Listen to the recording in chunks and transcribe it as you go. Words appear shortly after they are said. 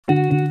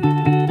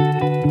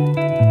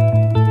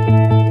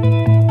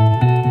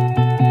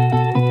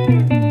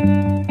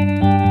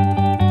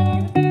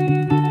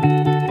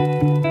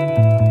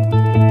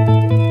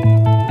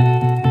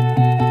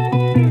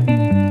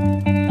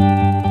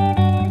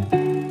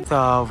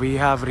we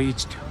have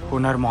reached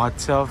Hunar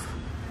Mahotsav.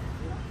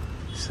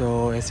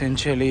 So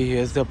essentially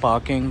here's the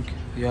parking.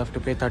 You have to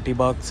pay 30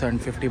 bucks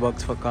and 50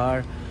 bucks for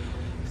car.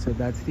 So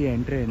that's the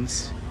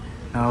entrance.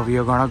 Now we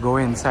are gonna go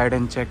inside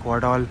and check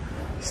what all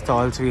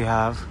stalls we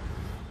have.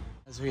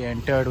 As we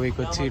entered, we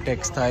could see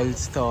textile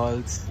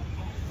stalls,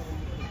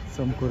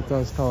 some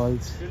kurta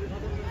stalls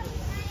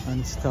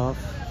and stuff.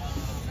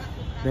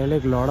 There are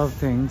like a lot of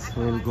things.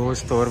 We'll go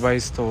store by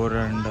store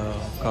and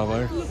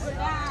cover.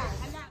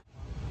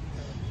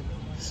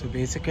 So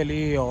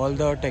basically all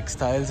the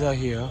textiles are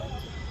here,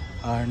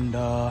 and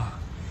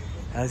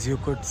as you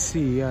could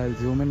see, I'll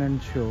zoom in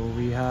and show,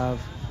 we have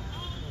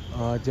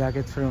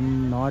jackets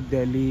from North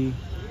Delhi,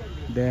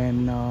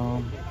 then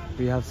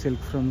we have silk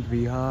from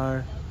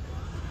Bihar,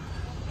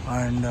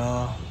 and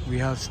we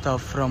have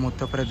stuff from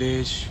Uttar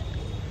Pradesh.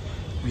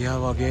 We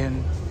have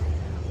again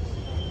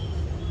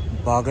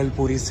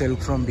Bhagalpuri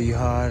silk from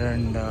Bihar,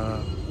 and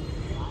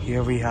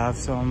here we have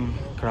some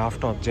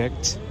craft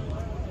objects.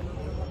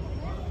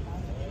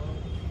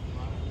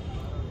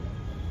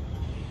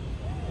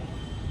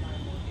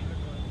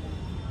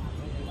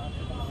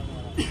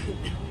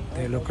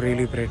 They look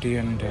really pretty,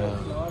 and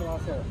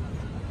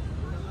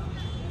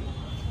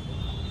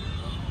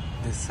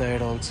this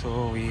side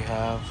also we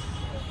have,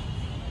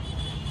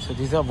 so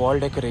these are wall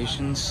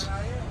decorations.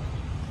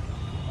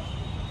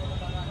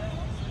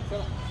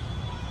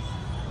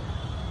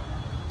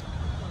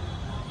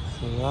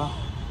 So yeah,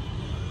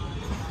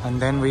 and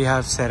then we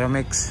have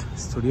ceramics,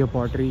 studio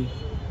pottery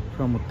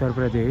from Uttar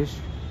Pradesh.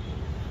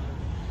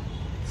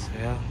 So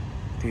yeah,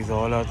 these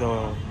all are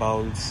the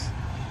bowls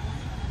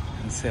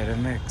and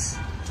ceramics.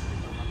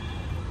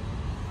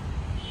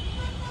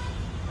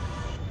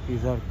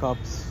 These are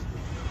cups.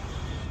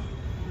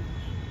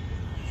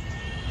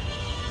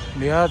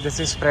 Yeah, this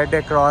is spread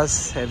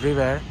across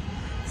everywhere.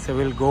 So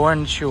we'll go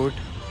and shoot.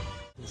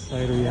 This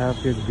side we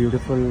have these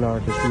beautiful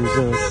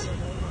diffusers.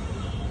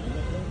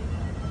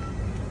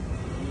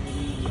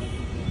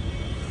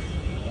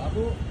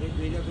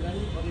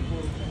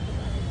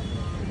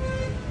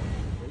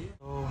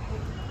 So,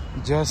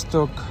 just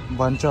took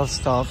bunch of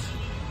stuff.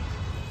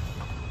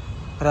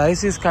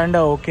 Price is kinda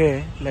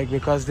okay, like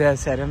because they are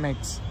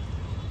ceramics.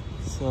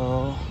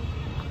 So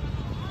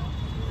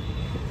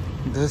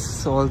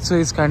this also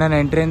is kind of an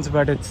entrance,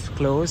 but it's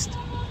closed.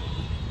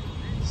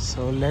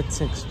 So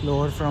let's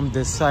explore from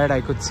this side. I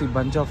could see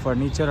bunch of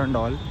furniture and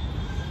all.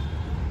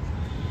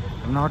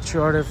 I'm not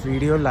sure if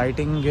video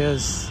lighting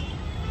is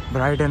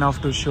bright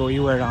enough to show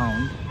you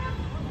around,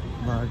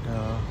 but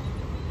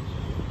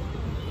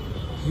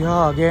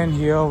yeah, again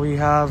here we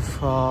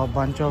have a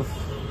bunch of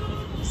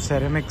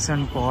ceramics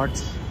and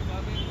pots.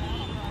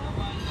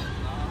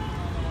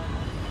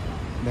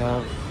 They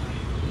have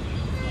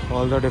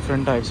all the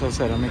different types of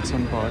ceramics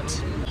and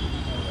pots,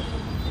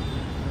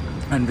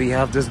 and we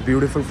have this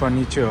beautiful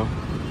furniture.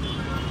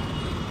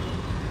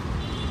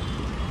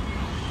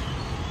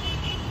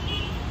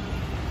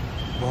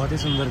 बहुत ही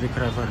सुंदर दिख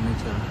रहा है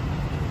furniture.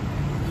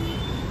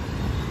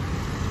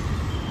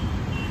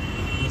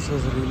 This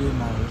is really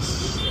nice.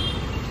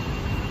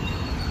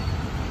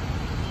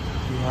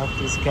 We have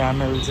these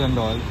camels and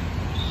all.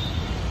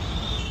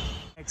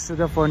 Next to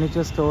the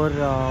furniture store,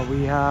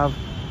 we have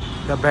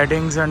the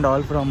beddings and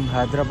all from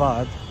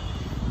Hyderabad.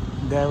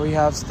 There we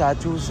have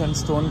statues and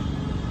stone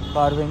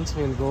carvings.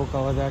 We'll go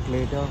cover that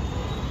later.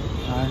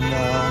 And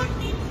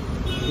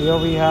here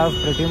we have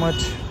pretty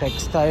much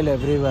textile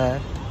everywhere.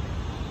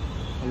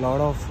 A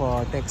lot of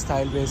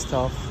textile based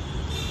stuff.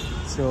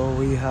 So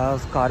we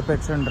have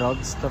carpets and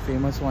rugs, the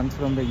famous ones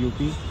from the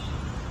UP.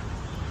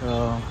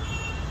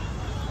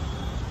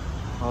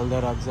 All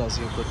the rugs, as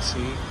you could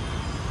see.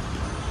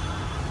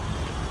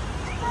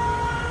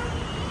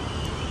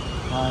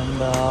 And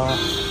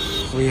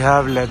we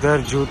have leather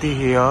juti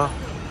here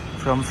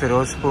from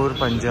Firozpur,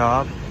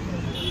 Punjab,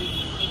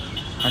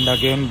 and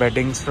again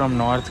beddings from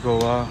North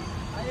Goa.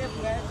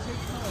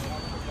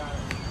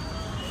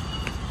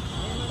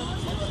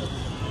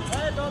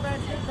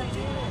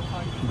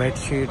 Bed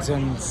sheets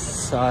and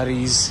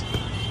saris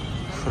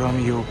from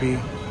UP.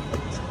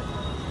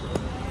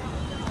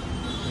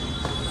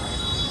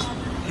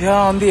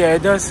 Yeah, on the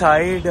other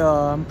side,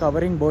 I'm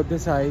covering both the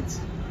sides.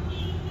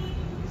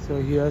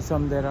 So here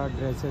there are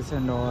dresses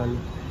and all.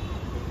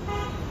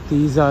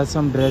 These are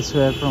some dress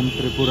wear from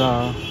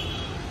Tripura.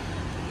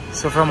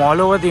 So from all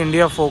over the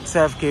India, folks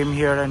have came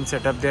here and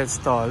set up their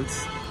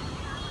stalls.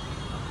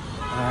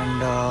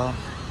 And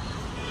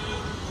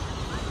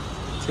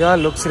yeah,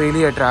 looks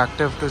really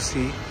attractive to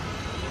see.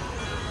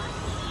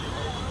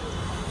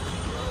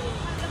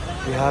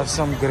 We have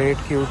some great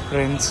cute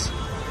prints.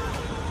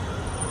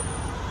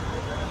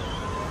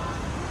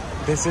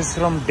 This is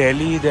from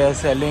Delhi. They are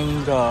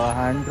selling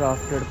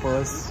handcrafted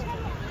purse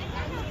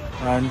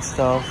and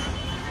stuff.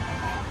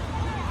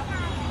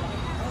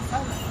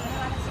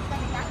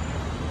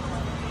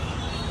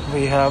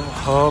 We have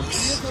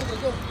herbs.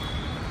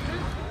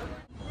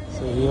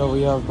 So here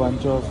we have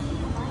bunch of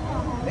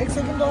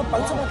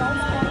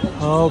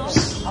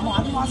herbs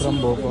from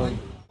Bhopal.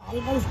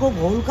 हल्का उसको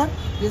घोल कर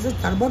जैसे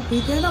शरबत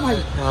पीते हैं ना भाई,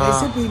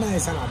 ऐसे पीना है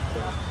सर आपको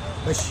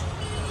बस।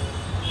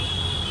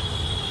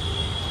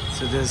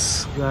 So this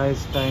guy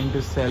is trying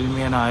to sell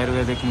me an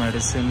Ayurvedic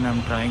medicine.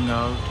 I'm trying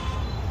out.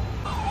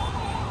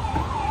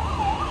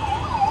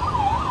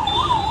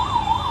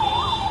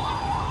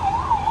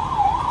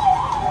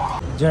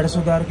 जड़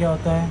सुधार क्या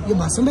होता है? ये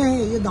भस्म है,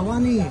 ये दवा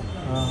नहीं है।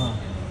 हाँ।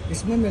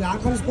 इसमें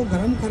मिलाकर इसको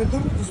गर्म कर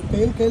इस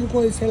तेल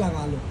को इसे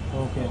लगा लो।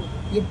 ओके।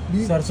 ये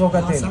सरसों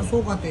का तेल?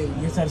 सरसों का तेल।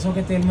 ये सरसों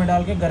के तेल में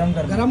डाल के गरम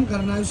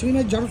करना है। इसी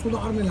में जड़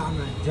सुधार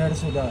मिलाना है। जड़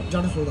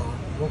सुधार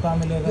वो कहाँ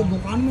मिलेगा? ये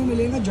दुकान में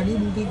मिलेगा, जड़ी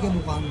बूटी के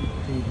दुकान में।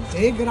 ठीक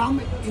है। 1 ग्राम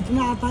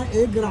इतना आता है,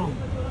 1 ग्राम।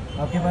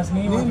 आपके पास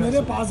नहीं? नहीं,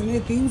 मेरे पास नहीं।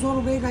 300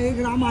 रुपए का 1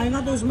 ग्राम आएगा,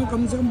 तो इसमें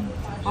कम से कम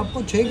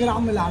आपको 6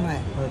 ग्राम मिलाना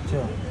है।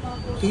 अच्छा।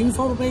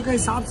 300 रुपए का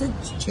हिसाब से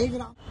 6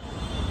 ग्राम।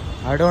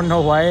 I don't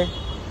know why,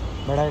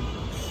 but I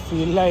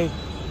feel like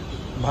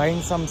buying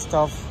some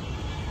stuff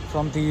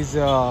from these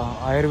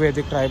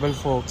Ayurvedic tribal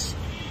folks.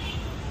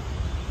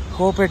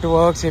 Hope it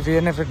works.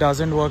 Even if it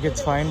doesn't work,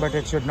 it's fine, but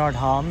it should not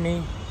harm me.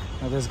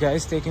 Now this guy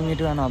is taking me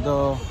to another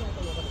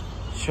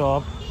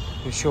shop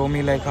to show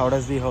me like how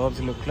does the herbs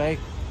look like.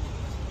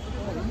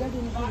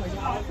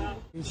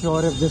 Not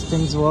sure if this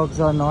thing works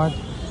or not,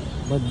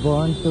 but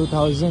Burn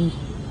 2000.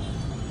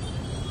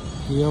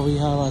 Here we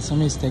have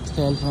Assamese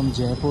textile from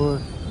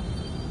Jaipur.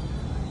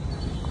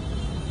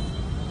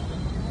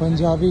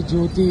 Punjabi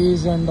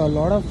jutis and a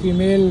lot of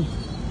female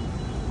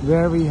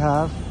wear we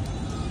have.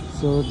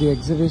 So the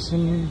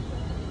exhibition,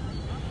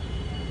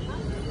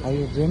 I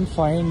didn't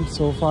find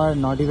so far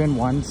not even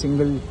one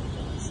single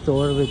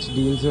store which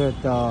deals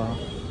with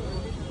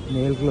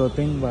male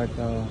clothing, but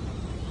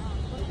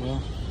yeah,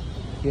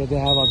 here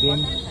they have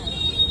again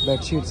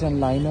bed sheets and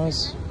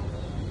liners,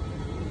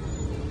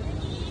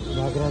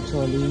 Ghagra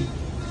choli,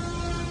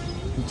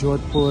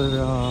 Jodhpur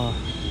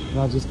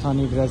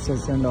Rajasthani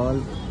dresses and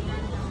all.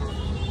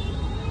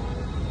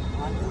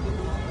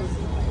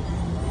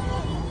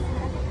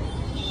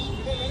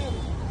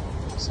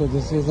 So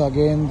this is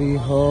again the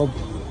herb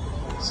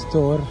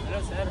store.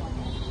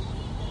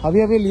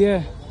 अभी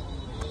लिए.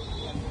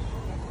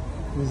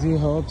 This is the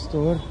herb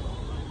store,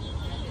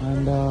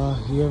 and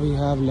here we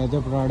have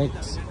leather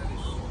products,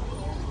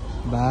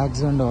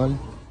 bags and all.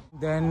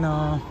 Then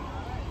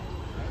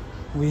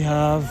we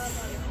have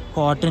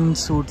cotton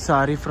suit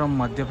sari from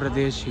Madhya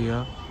Pradesh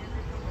here.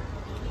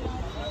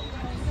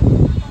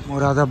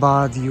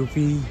 Moradabad, UP.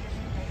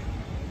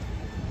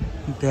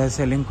 They are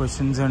selling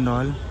cushions and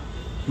all.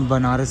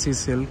 Banarasi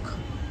silk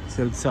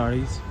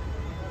sarees.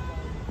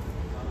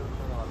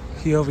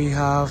 Here we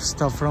have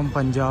stuff from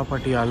Punjab,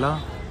 Patiala,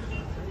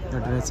 the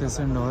dresses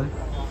and all.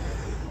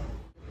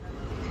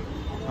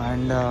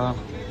 And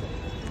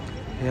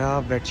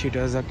yeah, bed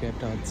sheeters are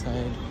kept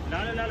outside.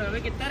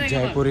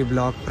 Jaipuri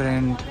block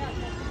print.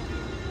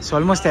 So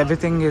almost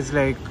everything is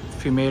like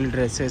female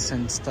dresses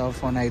and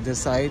stuff on either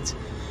sides,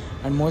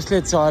 and mostly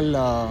it's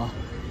all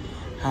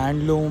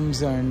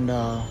handlooms and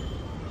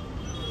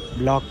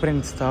block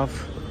print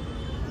stuff.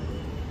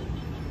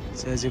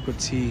 So as you could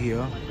see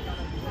here,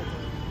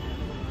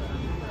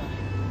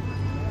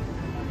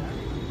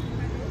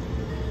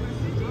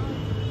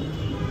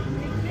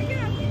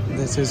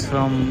 this is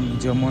from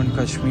Jammu and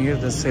Kashmir,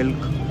 the silk,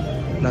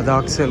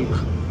 Ladakh silk.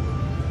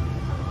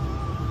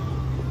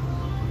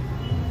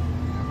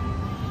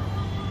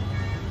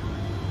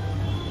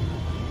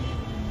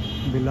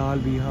 Bilal,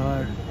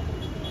 Bihar,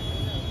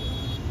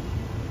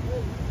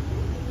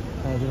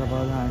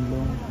 Hyderabad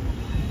handloom.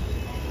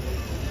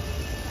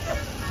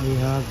 We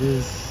have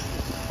this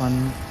fun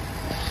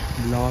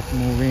block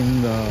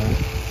moving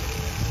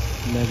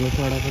Lego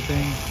sort of a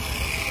thing.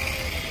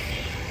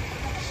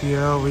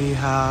 Here we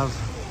have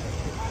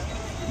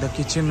the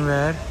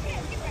kitchenware,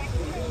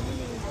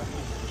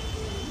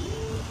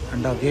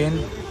 and again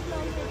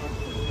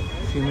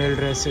female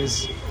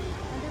dresses.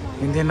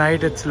 In the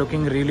night it's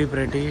looking really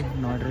pretty.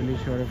 Not really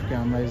sure if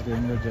camera is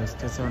doing the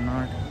justice or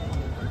not,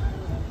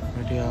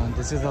 but yeah,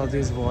 this is how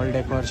these wall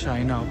decor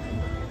shine up.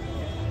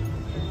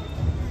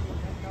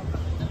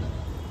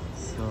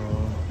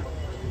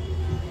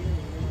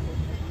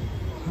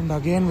 And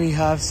again we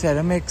have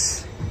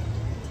ceramics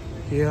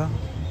here,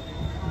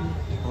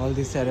 all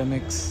the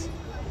ceramics,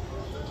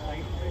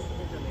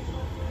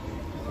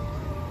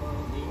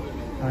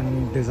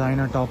 and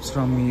designer tops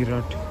from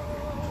Meerut.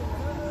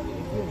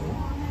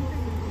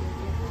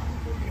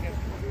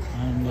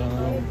 And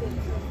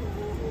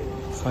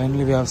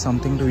finally we have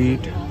something to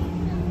eat.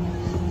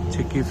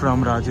 Chikki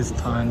from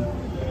Rajasthan,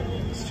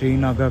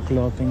 Srinagar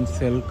clothing,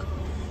 silk,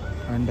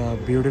 and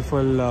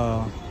beautiful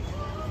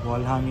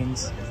wall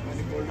hangings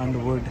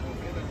and wood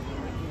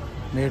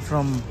made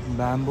from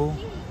bamboo.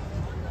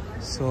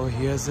 So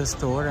here's the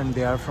store, and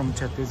they are from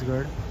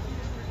Chhattisgarh.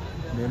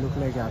 They look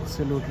like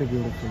absolutely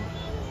beautiful.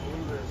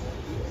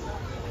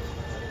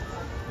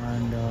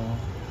 And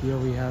here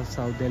we have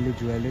South Delhi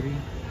jewelry.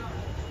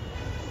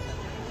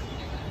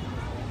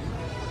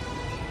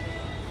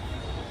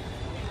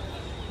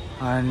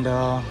 And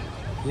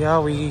yeah,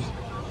 we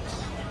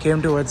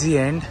came towards the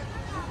end.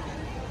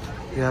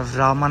 You have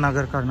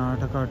Ramanagar,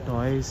 Karnataka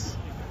toys.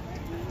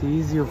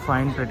 These you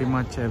find pretty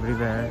much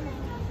everywhere.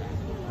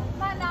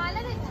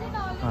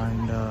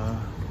 And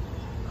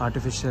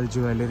artificial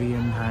jewelry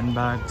and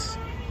handbags.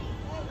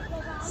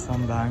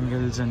 Some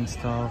bangles and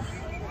stuff.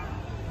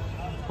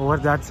 Over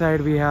that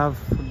side we have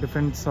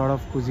different sort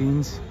of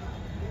cuisines.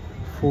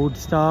 Food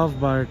stuff,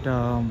 but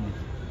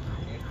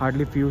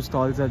hardly few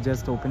stalls are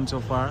just open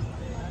so far.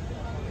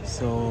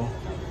 So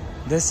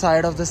this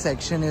side of the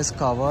section is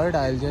covered.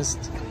 I'll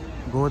just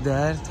go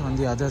there on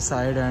the other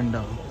side and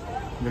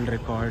we'll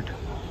record.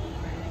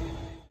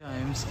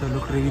 Times they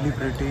look really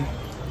pretty.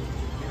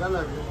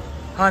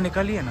 हाँ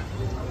निकालिए ना.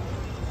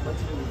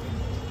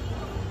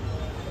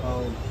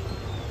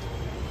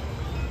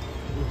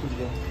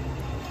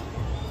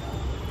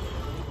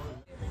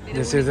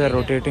 This is a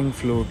rotating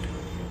flute.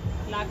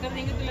 लाकर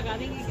देंगे तो लगा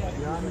देंगे क्या?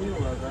 यहाँ नहीं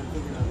होगा,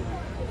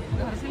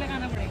 घर से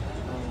लगाना पड़ेगा।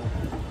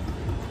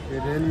 ये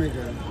रेन में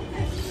क्या?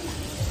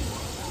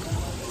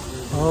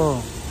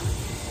 Oh,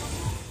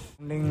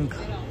 link.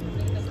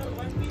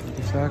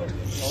 Artifact.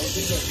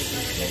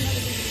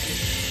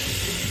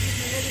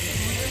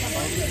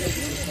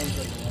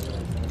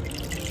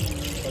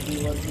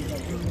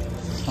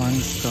 Fun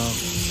stuff.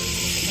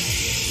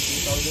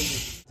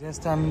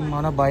 Just I'm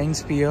on a buying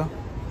spree.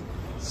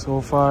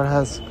 So far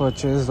has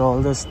purchased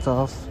all this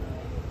stuff.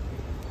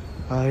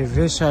 I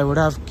wish I would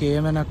have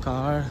came in a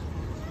car.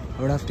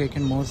 I would have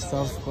taken more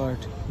stuff,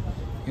 but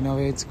in a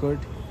way it's good.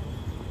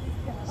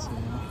 So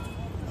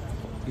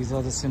these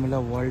are the similar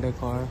wall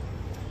decor.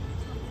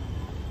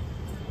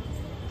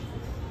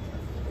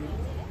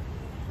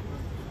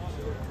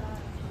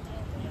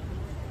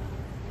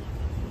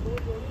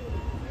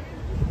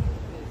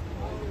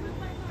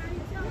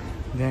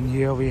 Then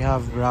here we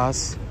have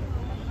brass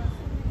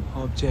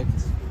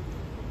objects.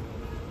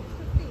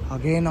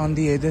 Again on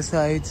the other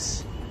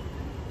sides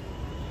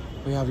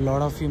we have a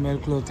lot of female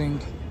clothing,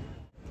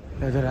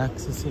 leather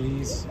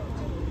accessories.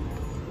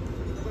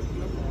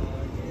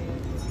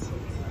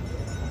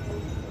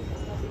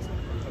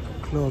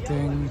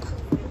 Clothing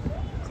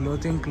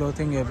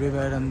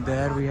everywhere, and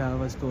there we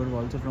have a store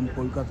also from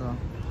Kolkata.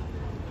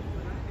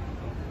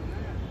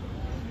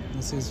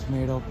 This is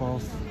made up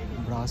of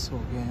brass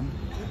again.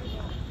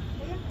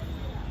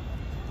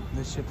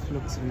 The ship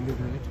looks really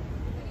great.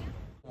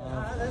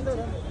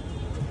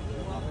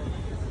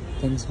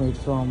 Things made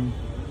from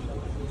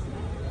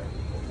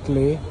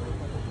clay.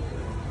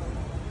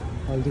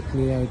 All the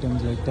clay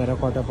items like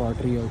terracotta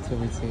pottery also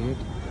we say it.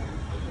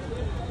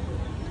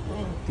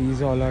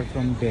 These all are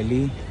from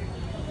Delhi.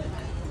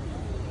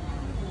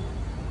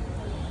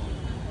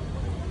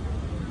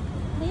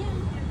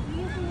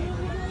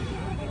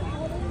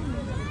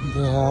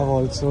 They have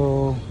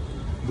also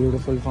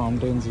beautiful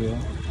fountains here.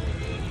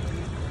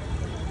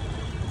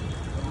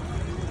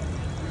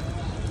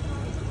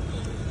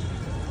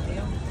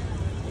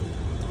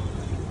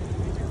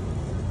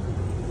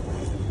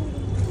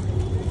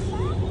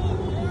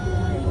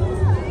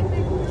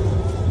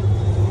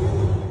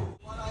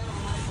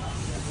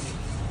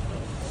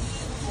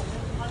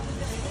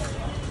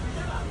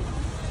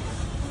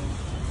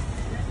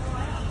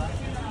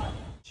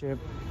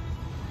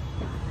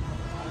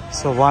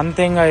 So one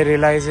thing I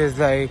realize is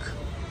like,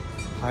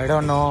 I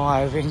don't know,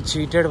 I've been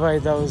cheated by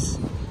those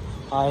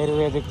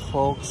Ayurvedic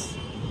folks,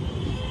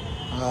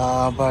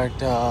 but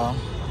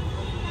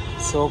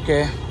it's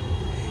okay.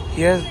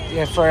 Here,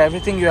 for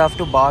everything you have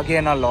to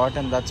bargain a lot,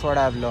 and that's what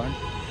I've learned.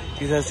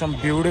 These are some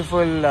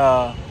beautiful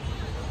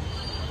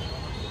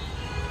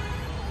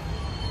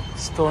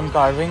stone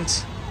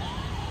carvings.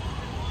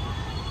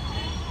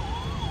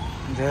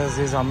 There's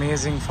these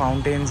amazing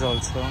fountains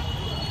also.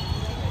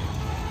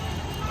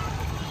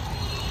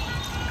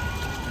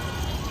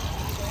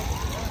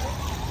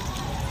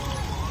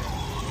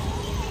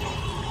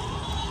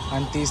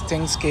 And these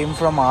things came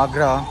from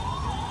Agra,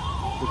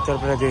 Uttar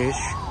Pradesh.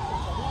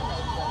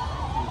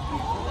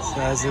 So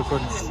as you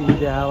could see,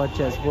 they have a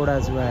chessboard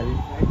as well.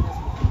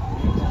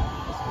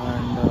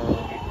 And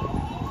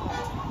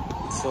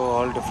so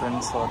all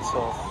different sorts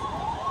of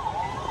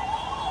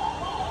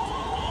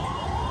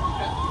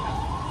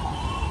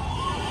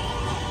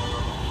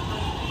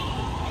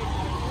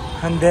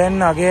and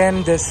then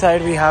again this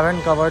side we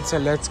haven't covered, so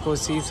let's go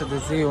see. So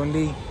this is the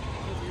only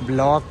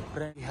block.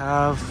 We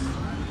have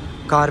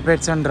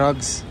carpets and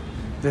rugs,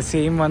 the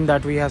same one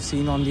that we have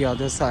seen on the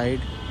other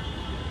side.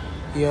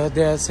 Here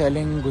they are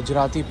selling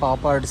Gujarati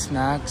papad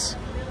snacks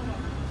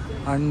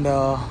and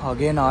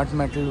again art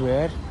metal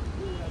ware.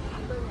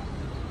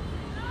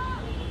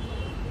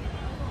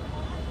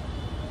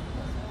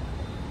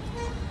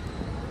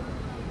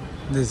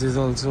 This is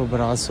also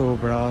brass. A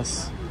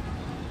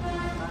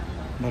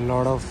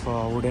lot of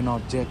wooden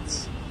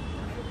objects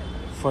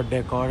for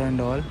decor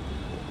and all,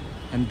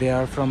 and they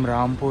are from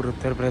Rampur,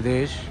 Uttar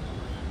Pradesh.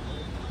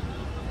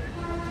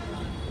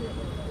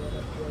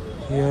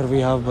 Here we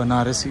have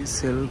Banarasi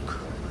silk,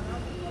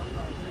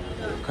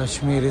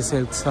 Kashmiri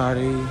silk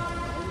sari,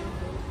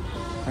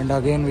 and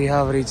again we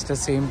have reached the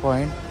same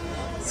point.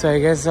 So I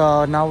guess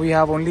now we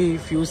have only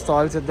few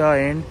stalls at the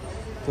end.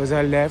 Those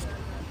are left.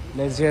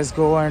 let's just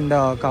go and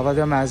cover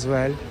them as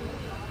well,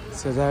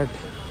 so that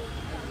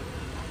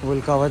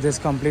we'll cover this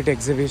complete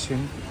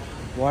exhibition.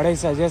 What I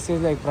suggest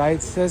is, like,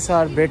 prices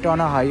are a bit on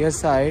a higher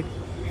side,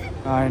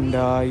 and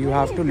you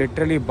have to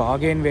literally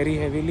bargain very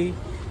heavily.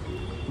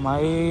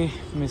 My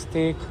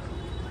mistake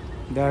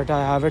that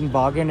I haven't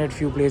bargained at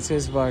few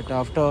places, but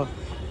after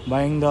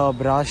buying the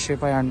brass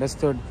ship I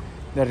understood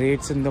the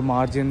rates and the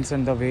margins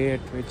and the way at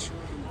which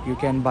you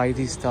can buy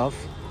these stuff.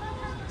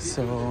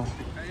 So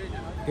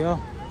yeah,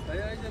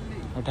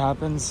 it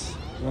happens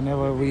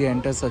whenever we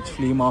enter such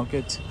flea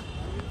markets.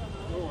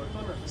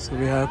 So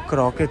we have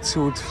croquet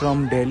suits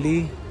from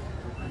Delhi,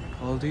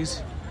 all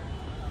these,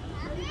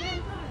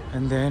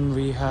 and then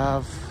we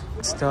have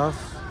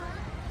stuff.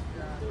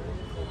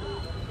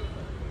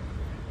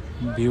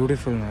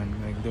 Beautiful, man,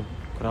 like the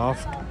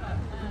craft.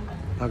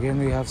 Again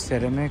we have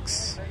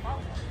ceramics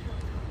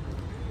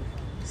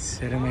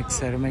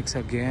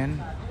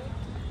again.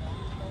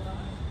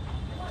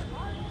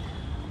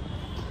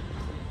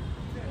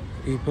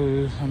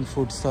 People and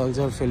food stalls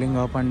are filling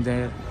up, and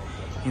there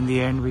in the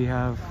end we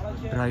have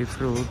dry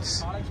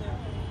fruits.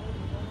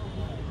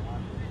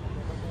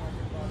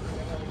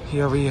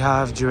 Here we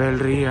have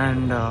jewelry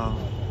and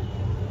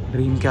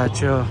dream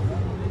catcher.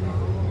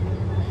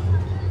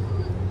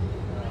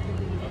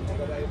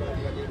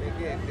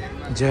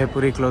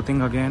 Jaipuri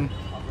clothing again.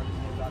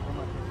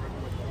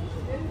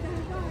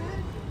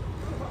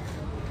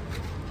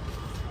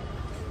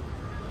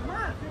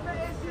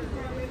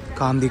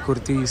 Kandi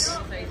kurtis,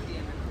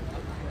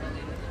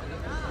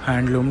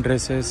 handloom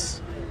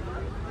dresses,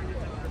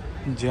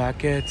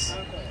 jackets,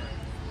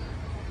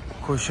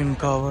 cushion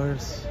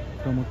covers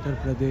from Uttar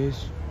Pradesh.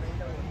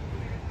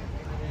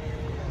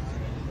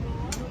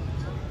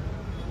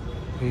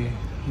 Okay,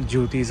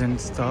 jutis and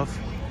stuff.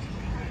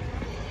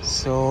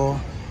 So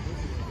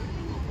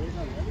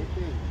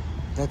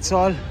that's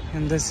all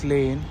in this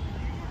lane,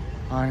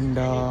 and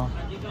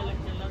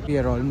we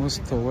are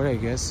almost over, I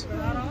guess.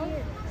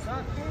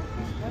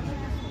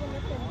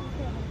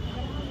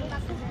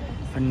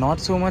 And not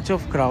so much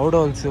of crowd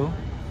also.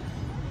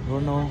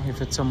 Don't know if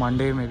it's a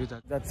Monday, maybe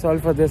that's all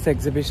for this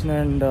exhibition,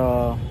 and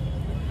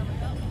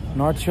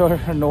not sure,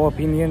 no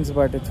opinions,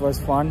 but it was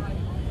fun.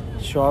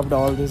 Shopped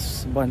all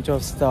this bunch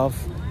of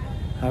stuff.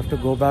 Have to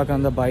go back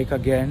on the bike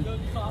again.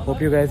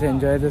 Hope you guys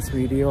enjoy this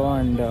video,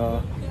 and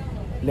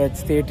let's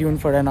stay tuned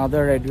for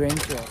another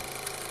adventure.